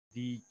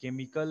the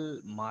chemical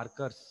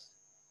markers,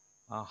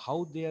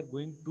 how they are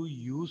going to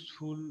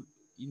useful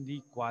in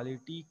the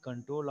quality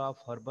control of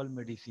herbal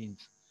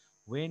medicines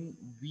when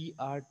we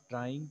are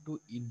trying to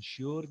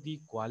ensure the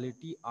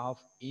quality of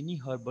any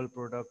herbal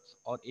products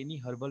or any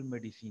herbal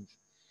medicines.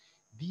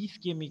 These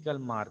chemical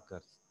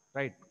markers,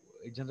 right?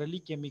 Generally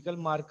chemical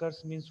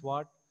markers means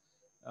what?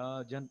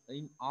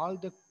 In all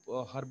the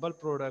herbal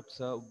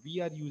products,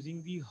 we are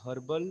using the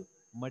herbal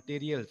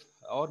materials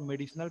or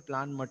medicinal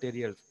plant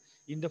materials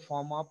in the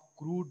form of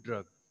crude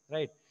drug,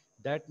 right?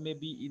 That may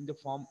be in the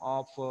form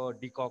of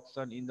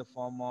decoction, in the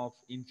form of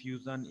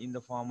infusion, in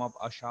the form of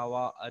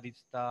ashawa,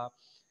 arista,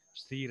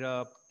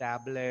 syrup,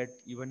 tablet,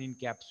 even in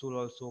capsule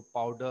also,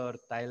 powder,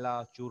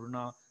 thyla,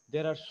 churna.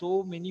 There are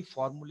so many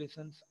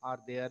formulations are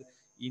there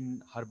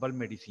in herbal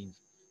medicines.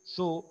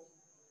 So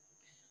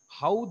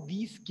how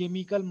these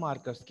chemical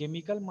markers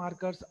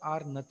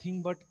are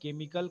nothing but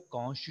chemical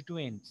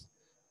constituents,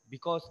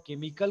 because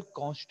chemical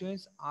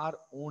constituents are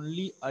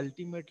only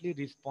ultimately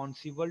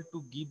responsible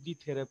to give the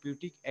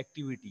therapeutic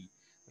activity,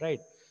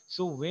 right?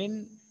 So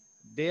when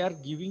they are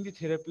giving the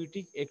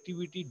therapeutic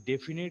activity,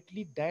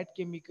 definitely that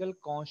chemical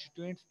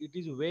constituents, it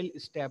is well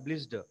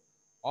established,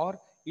 or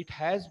it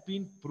has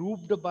been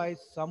proved by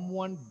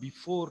someone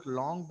before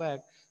long back.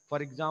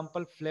 For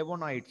example,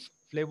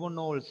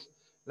 flavonols,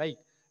 like,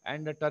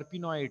 and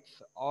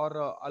terpenoids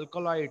or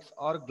alkaloids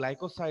or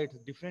glycosides,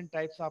 different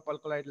types of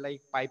alkaloid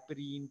like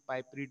piperine,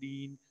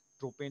 piperidine,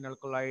 propane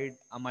alkaloid,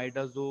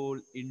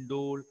 amidazole,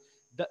 indole.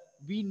 The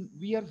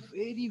we are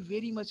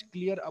very much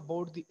clear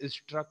about the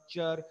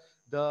structure,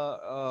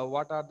 the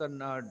what are the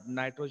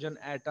nitrogen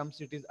atoms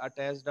it is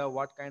attached,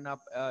 what kind of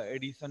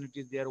addition it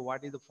is there,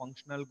 what is the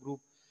functional group.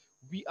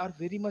 We are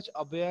very much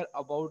aware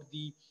about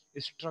the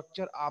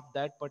structure of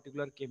that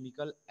particular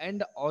chemical,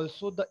 and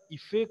also the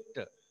effect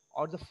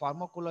or the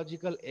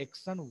pharmacological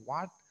action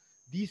what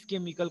these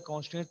chemical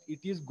constants it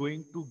is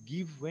going to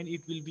give when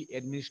it will be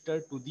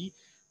administered to the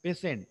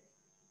patient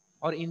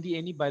or in the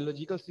any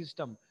biological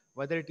system,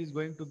 whether it is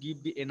going to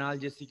give the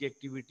analgesic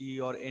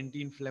activity or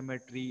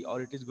anti-inflammatory,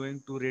 or it is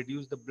going to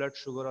reduce the blood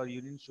sugar or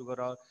urine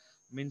sugar, or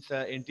means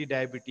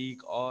anti-diabetic,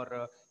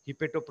 or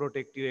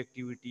hepatoprotective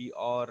activity,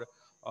 or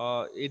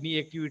any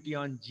activity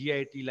on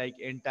GIT like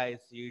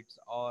antacids,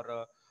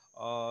 or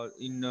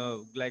in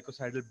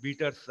glycosidal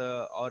bitters,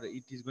 or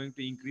it is going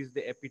to increase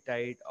the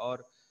appetite,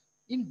 or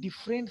in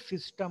different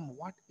system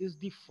what is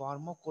the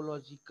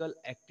pharmacological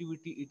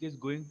activity it is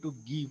going to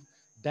give,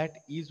 that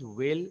is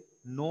well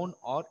known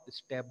or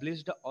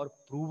established or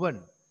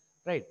proven,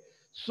 right?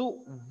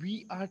 So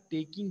we are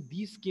taking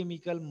these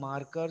chemical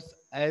markers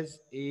as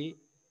a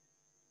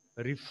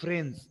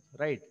reference,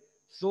 right?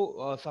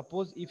 So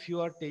suppose if you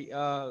are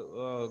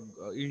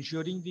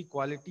ensuring the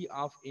quality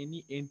of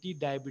any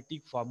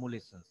anti-diabetic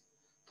formulations,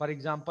 for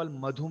example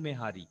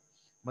madhumehari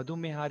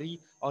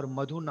or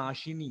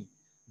madhunashini,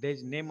 there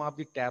is name of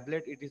the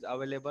tablet, it is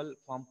available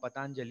from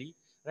Patanjali,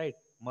 right?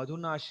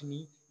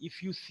 Madhunashini,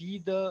 if you see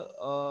the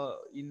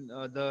in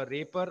the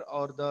wrapper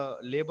or the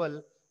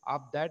label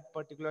of that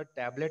particular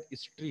tablet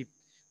strip,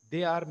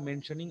 they are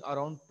mentioning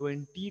around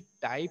 20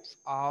 types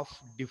of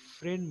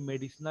different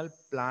medicinal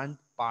plant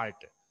part,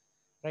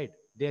 right?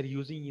 They are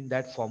using in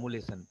that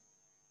formulation.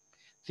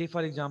 Say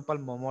for example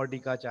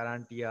momordica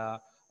charantia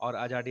or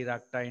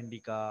azadirachta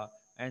indica,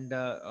 and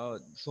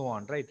so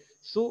on, right?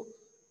 So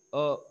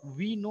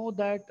we know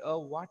that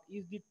what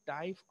is the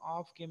type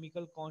of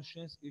chemical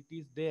constants it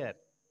is there,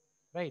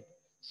 right?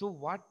 So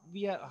what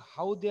we are,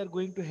 how they are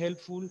going to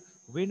helpful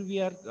when we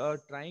are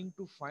trying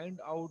to find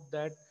out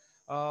that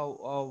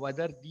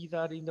whether these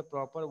are in the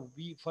proper,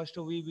 we first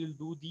we will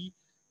do the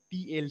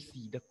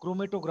TLC, the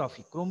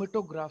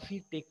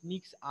chromatography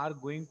techniques are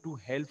going to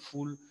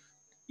helpful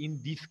in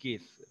this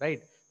case,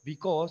 right?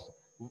 Because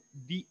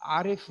the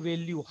RF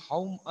value,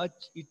 how much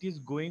it is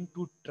going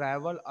to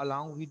travel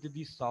along with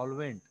the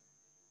solvent,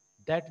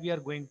 that we are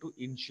going to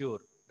ensure,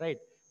 right?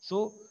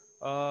 So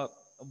uh,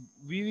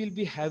 we will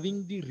be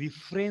having the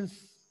reference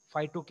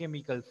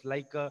phytochemicals,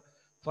 like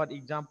for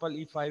example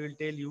if I will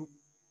tell you,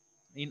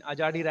 in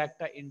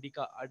azadirachta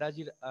indica,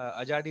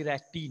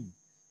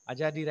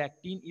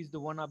 azadiractine is the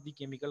one of the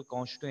chemical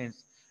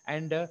constituents,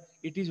 and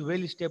it is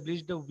well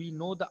established, we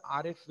know the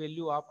RF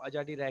value of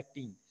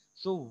azadiractine.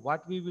 So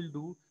what we will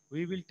do,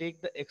 we will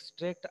take the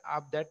extract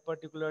of that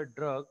particular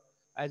drug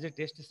as a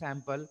test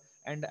sample,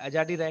 and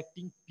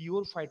azadiractine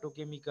pure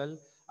phytochemical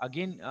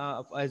again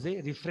as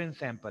a reference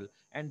sample,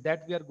 and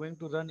that we are going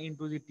to run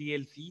into the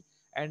TLC,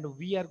 and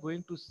we are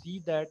going to see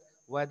that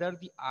whether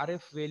the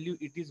RF value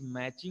it is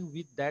matching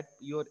with that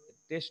your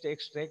test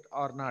extract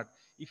or not.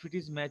 If it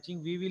is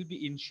matching, we will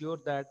be ensure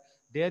that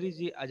there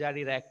is a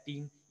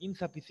azadiractine in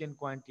sufficient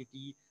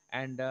quantity,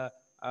 and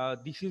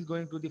this is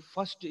going to the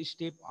first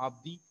step of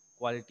the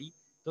quality.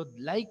 So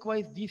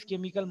likewise, these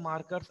chemical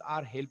markers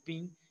are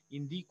helping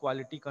in the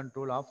quality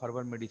control of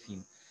herbal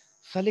medicine.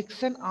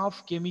 Selection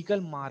of chemical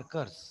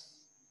markers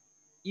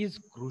is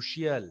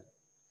crucial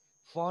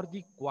for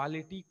the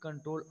quality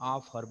control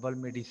of herbal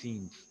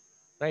medicines,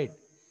 right?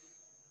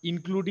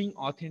 Including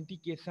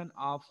authentication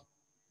of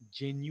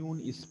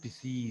genuine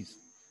species,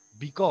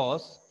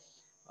 because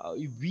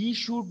we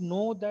should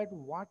know that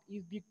what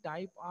is the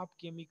type of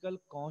chemical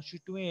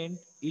constituent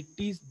it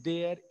is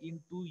there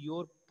into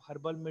your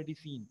herbal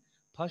medicine.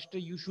 First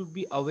you should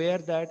be aware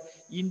that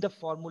in the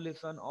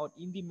formulation or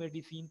in the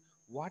medicine,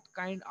 what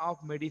kind of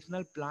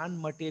medicinal plant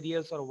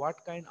materials or what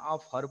kind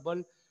of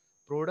herbal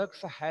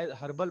products has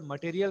herbal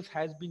materials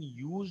has been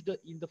used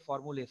in the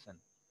formulation.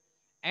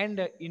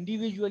 And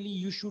individually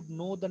you should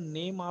know the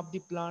name of the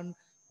plant,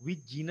 which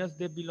genus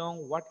they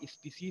belong, what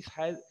species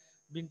has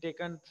been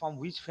taken from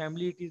which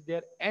family it is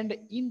there, and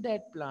in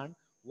that plant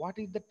what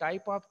is the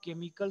type of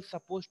chemical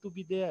supposed to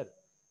be there,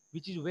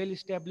 which is well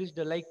established,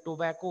 like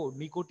tobacco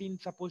nicotine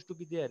supposed to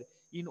be there,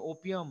 in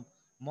opium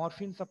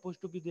morphine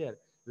supposed to be there,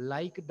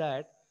 like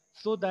that,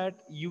 so that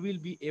you will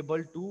be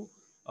able to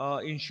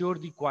ensure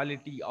the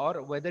quality,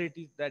 or whether it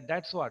is that,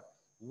 that's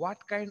what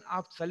kind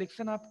of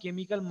selection of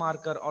chemical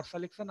marker or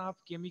selection of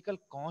chemical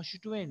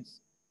constituents,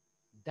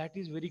 that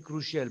is very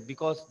crucial,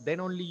 because then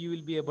only you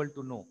will be able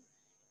to know,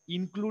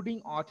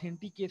 including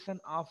authentication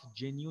of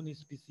genuine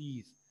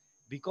species,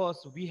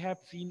 because we have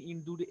seen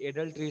into the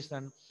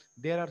adulteration,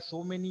 there are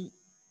so many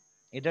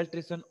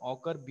adulteration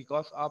occur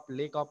because of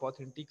lack of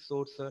authentic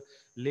source,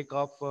 lack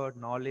of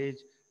knowledge,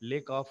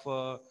 lack of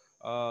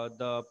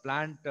the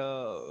plant,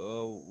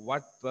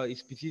 what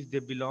species they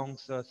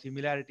belongs,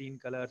 similarity in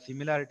color,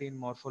 similarity in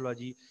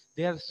morphology.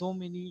 There are so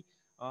many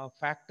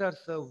factors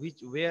which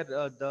where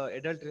the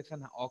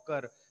adulteration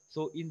occur.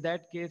 So in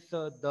that case,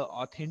 the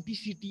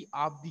authenticity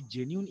of the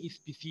genuine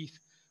species,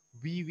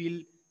 we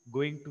will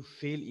going to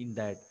fail in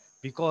that,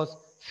 because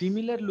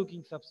similar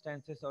looking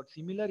substances or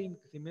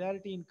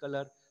similarity in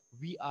color,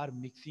 we are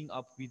mixing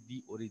up with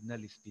the original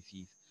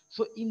species.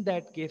 So in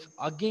that case,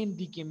 again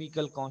the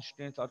chemical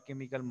constants or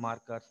chemical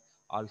markers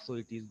also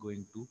it is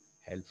going to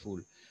helpful.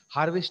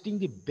 Harvesting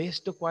the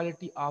best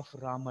quality of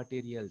raw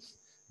materials,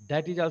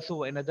 that is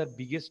also another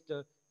biggest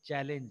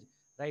challenge,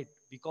 right?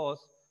 Because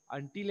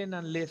until and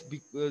unless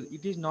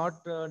it is not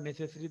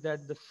necessary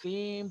that the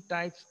same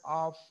types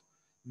of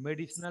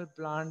medicinal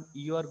plant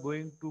you are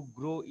going to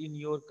grow in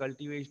your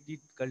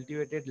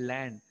cultivated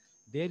land,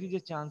 there is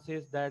a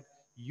chances that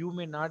you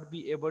may not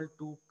be able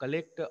to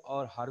collect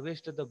or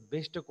harvest the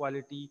best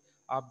quality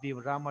of the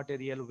raw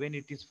material when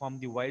it is from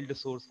the wild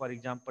source, for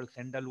example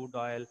sandalwood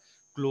oil,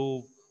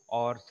 clove,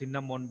 or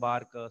cinnamon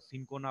bark,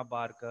 cinchona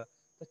bark.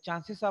 The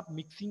chances of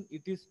mixing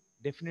it is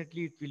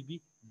definitely it will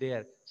be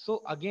there.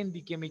 So again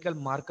the chemical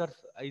markers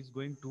is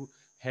going to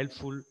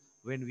helpful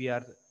when we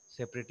are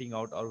separating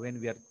out or when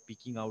we are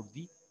picking out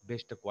the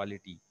best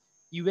quality.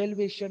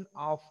 Evaluation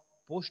of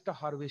post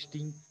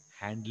harvesting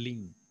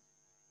handling,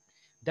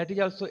 that is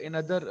also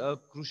another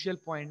crucial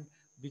point,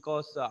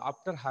 because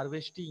after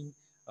harvesting,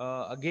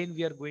 again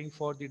we are going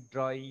for the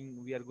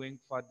drying, we are going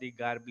for the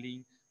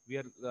garbling, we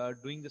are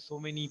doing the so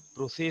many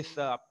process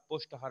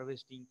post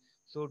harvesting.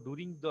 So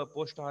during the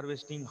post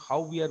harvesting,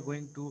 how we are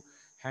going to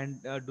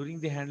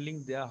during the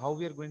handling, how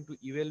we are going to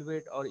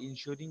evaluate or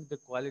ensuring the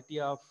quality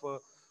of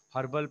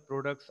herbal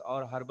products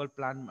or herbal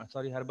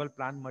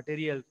plant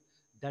materials,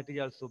 that is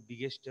also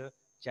biggest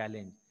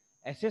challenge.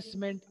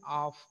 Assessment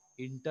of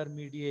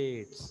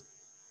intermediates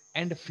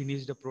and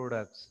finished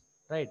products,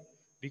 right?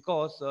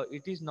 Because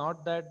it is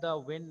not that the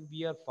when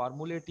we are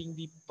formulating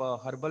the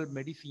herbal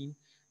medicine,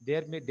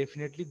 there may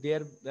definitely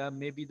there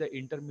may be the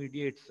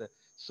intermediates.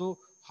 So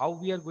how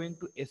we are going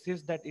to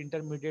assess that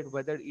intermediate,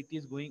 whether it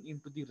is going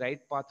into the right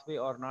pathway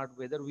or not,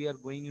 whether we are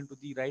going into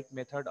the right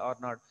method or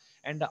not,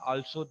 and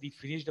also the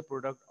finished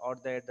product or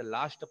the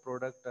last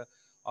product,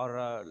 or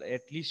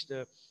at least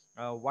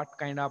what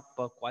kind of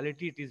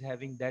quality it is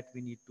having, that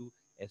we need to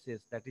assess.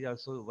 That is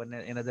also one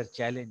another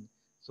challenge.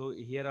 So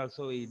here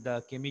also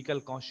the chemical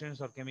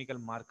constants or chemical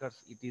markers,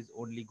 it is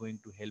only going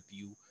to help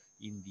you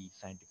in the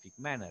scientific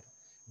manner.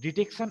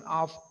 Detection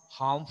of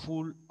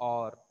harmful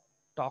or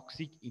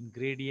toxic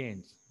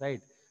ingredients,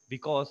 right?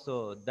 Because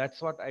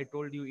that's what I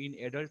told you in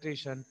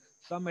adulteration.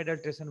 Some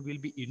adulteration will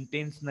be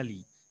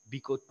intentionally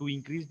because to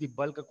increase the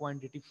bulk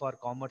quantity for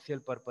commercial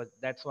purpose.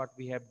 That's what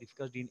we have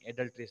discussed in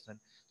adulteration.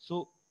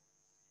 So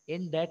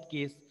in that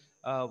case,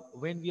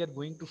 when we are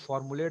going to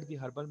formulate the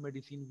herbal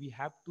medicine, we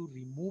have to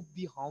remove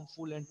the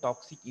harmful and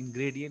toxic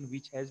ingredient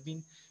which has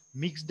been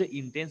mixed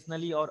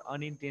intentionally or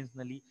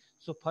unintentionally.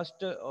 So first,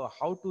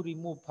 how to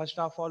remove? First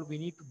of all, we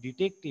need to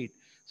detect it.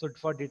 So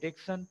for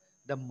detection,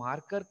 the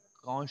marker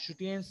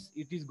constituents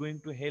it is going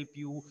to help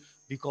you,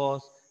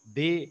 because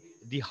the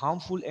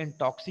harmful and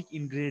toxic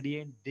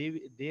ingredient,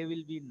 they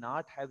will be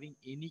not having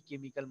any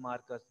chemical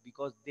markers,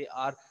 because they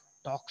are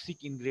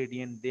toxic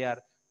ingredient, they are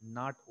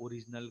not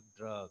original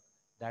drug.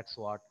 That's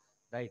what,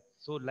 right?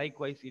 So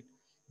likewise it,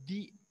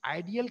 the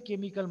ideal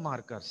chemical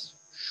markers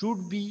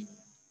should be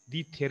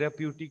the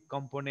therapeutic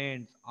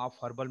components of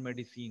herbal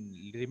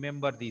medicine.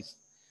 Remember this,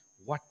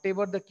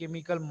 whatever the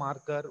chemical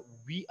marker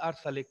we are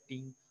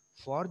selecting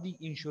for the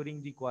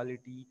ensuring the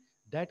quality,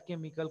 that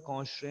chemical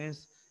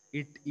constraints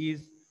it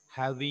is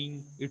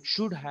having, it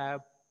should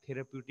have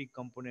therapeutic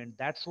component.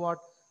 That's what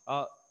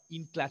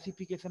in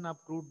classification of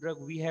crude drug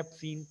we have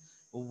seen,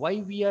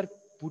 why we are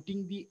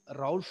putting the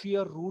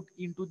Raulfia root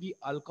into the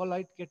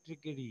alkaloid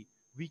category.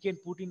 We can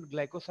put in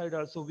glycoside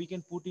also, we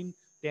can put in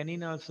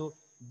tannin also,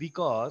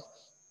 because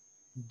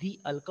the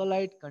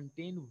alkaloid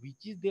content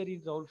which is there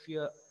in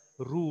Raulfia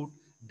root,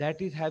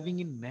 that is having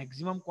in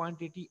maximum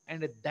quantity,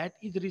 and that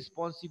is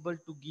responsible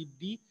to give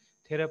the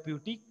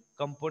therapeutic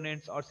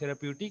components or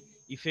therapeutic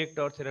effect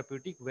or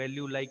therapeutic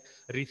value, like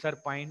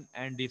reserpine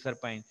and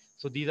deserpine.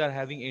 So these are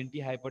having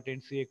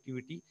anti-hypertensive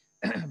activity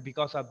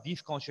because of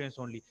these constituents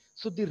only.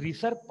 So the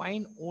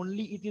reserpine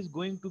only, it is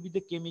going to be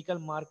the chemical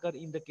marker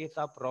in the case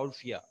of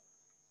Raulfia.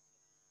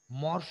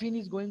 Morphine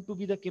is going to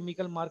be the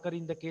chemical marker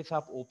in the case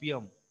of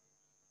opium.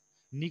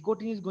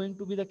 Nicotine is going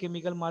to be the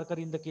chemical marker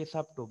in the case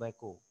of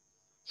tobacco.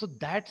 So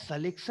that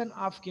selection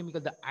of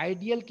chemical, the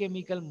ideal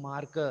chemical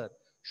marker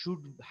should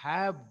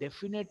have,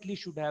 definitely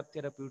should have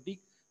therapeutic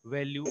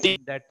value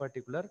in that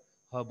particular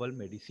herbal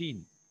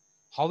medicine.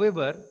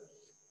 However,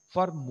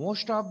 for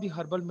most of the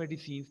herbal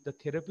medicines, the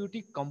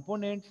therapeutic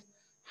components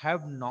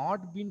have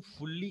not been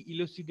fully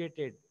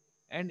elucidated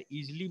and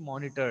easily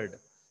monitored.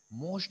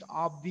 Most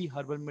of the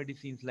herbal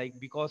medicines, like,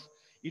 because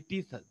it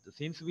is,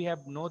 since we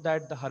have know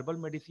that the herbal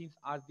medicines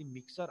are the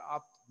mixture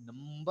of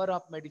number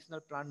of medicinal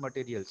plant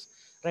materials,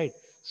 right?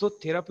 So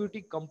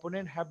therapeutic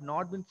component have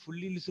not been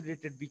fully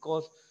elucidated,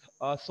 because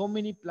so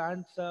many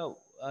plants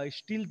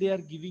still they are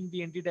giving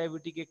the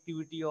anti-diabetic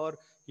activity or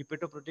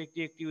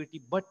hepatoprotective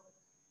activity, but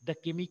the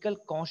chemical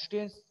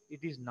constants, it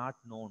is not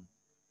known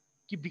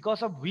कि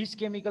because of which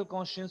chemical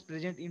constants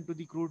present into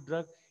the crude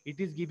drug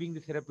it is giving the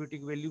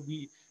therapeutic value,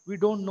 we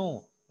don't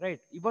know, right?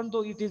 Even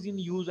though it is in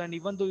use, and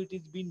even though it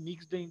is being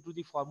mixed into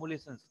the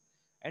formulations,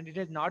 and it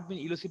has not been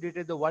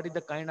elucidated the what is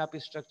the kind of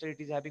structure it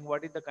is having,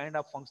 what is the kind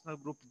of functional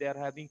group they are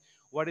having,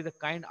 what is the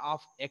kind of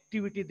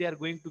activity they are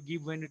going to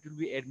give when it will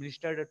be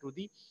administered to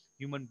the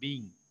human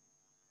being,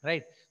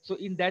 right? So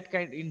in that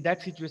kind, in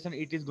that situation,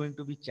 it is going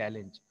to be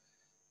challenge.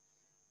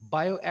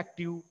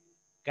 Bioactive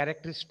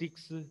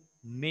characteristics,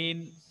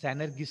 main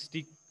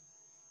synergistic,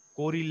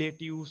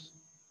 correlatives,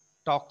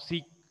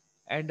 toxic,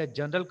 and the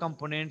general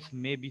components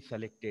may be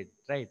selected,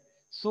 right?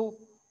 So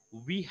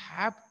we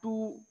have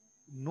to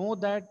know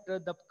that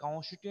the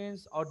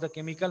constituents or the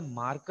chemical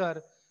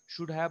marker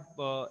should have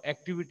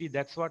activity.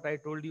 That's what I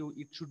told you.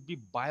 It should be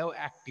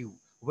bioactive.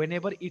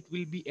 Whenever it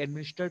will be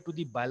administered to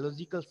the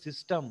biological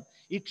system,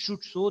 it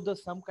should show the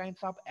some kinds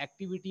of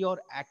activity or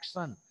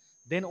action.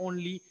 Then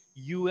only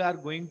you are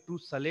going to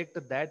select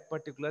that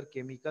particular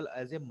chemical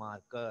as a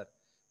marker.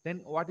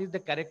 Then what is the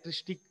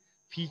characteristic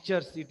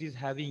features it is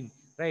having,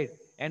 right?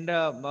 And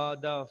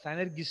the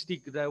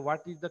synergistic,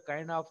 what is the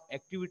kind of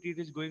activity it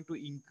is going to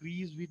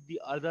increase with the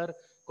other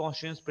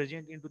constituents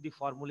present into the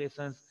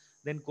formulations.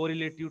 Then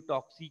correlative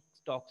toxic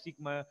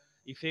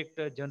effect,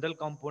 general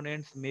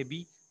components may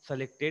be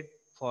selected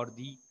for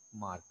the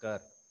marker.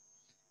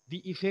 The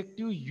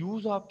effective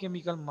use of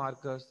chemical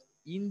markers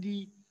in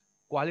the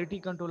quality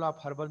control of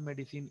herbal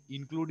medicine,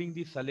 including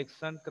the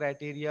selection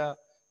criteria,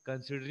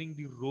 considering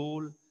the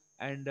role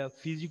and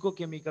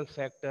physicochemical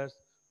factors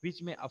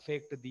which may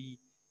affect the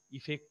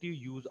effective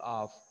use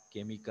of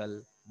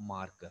chemical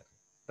marker.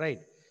 Right.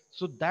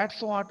 So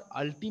that's what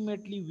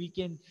ultimately we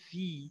can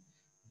see,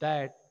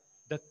 that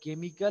the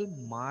chemical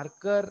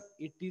marker,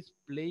 it is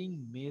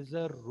playing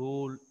major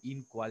role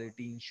in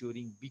quality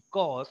ensuring,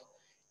 because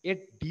at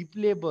deep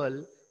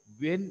level,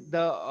 when the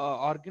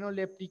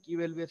organoleptic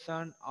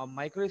evaluation,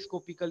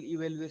 microscopical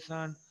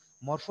evaluation,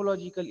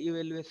 morphological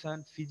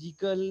evaluation,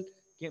 physical,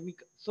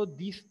 chemical, so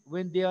these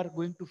when they are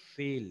going to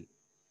fail,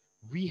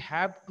 we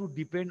have to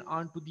depend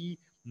on to the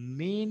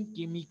main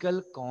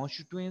chemical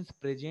constituents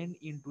present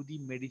into the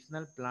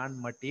medicinal plant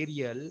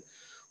material,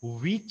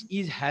 which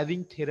is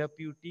having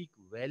therapeutic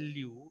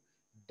value,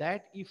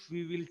 that if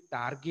we will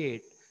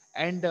target,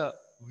 and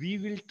we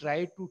will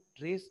try to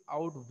trace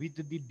out with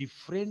the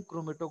different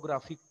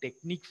chromatographic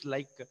techniques,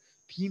 like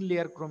thin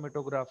layer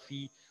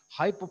chromatography,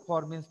 high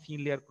performance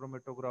thin layer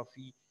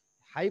chromatography,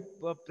 high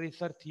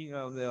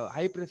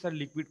pressure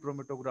liquid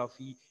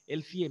chromatography,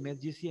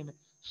 LCMS, GCMS.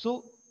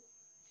 So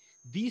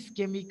these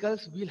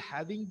chemicals will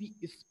having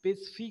the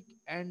specific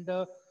and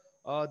the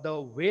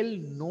well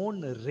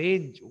known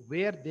range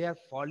where they are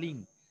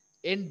falling,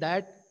 and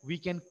that we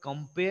can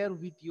compare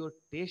with your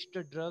test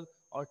drug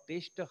or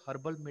test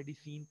herbal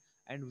medicine,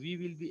 and we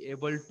will be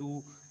able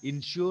to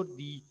ensure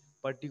the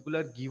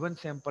particular given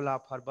sample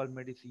of herbal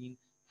medicine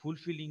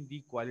fulfilling the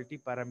quality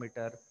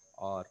parameter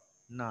or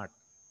not,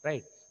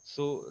 right?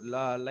 So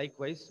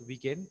likewise we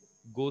can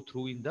go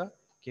through in the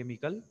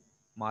chemical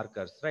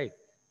markers, right?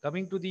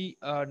 Coming to the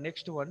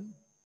next one,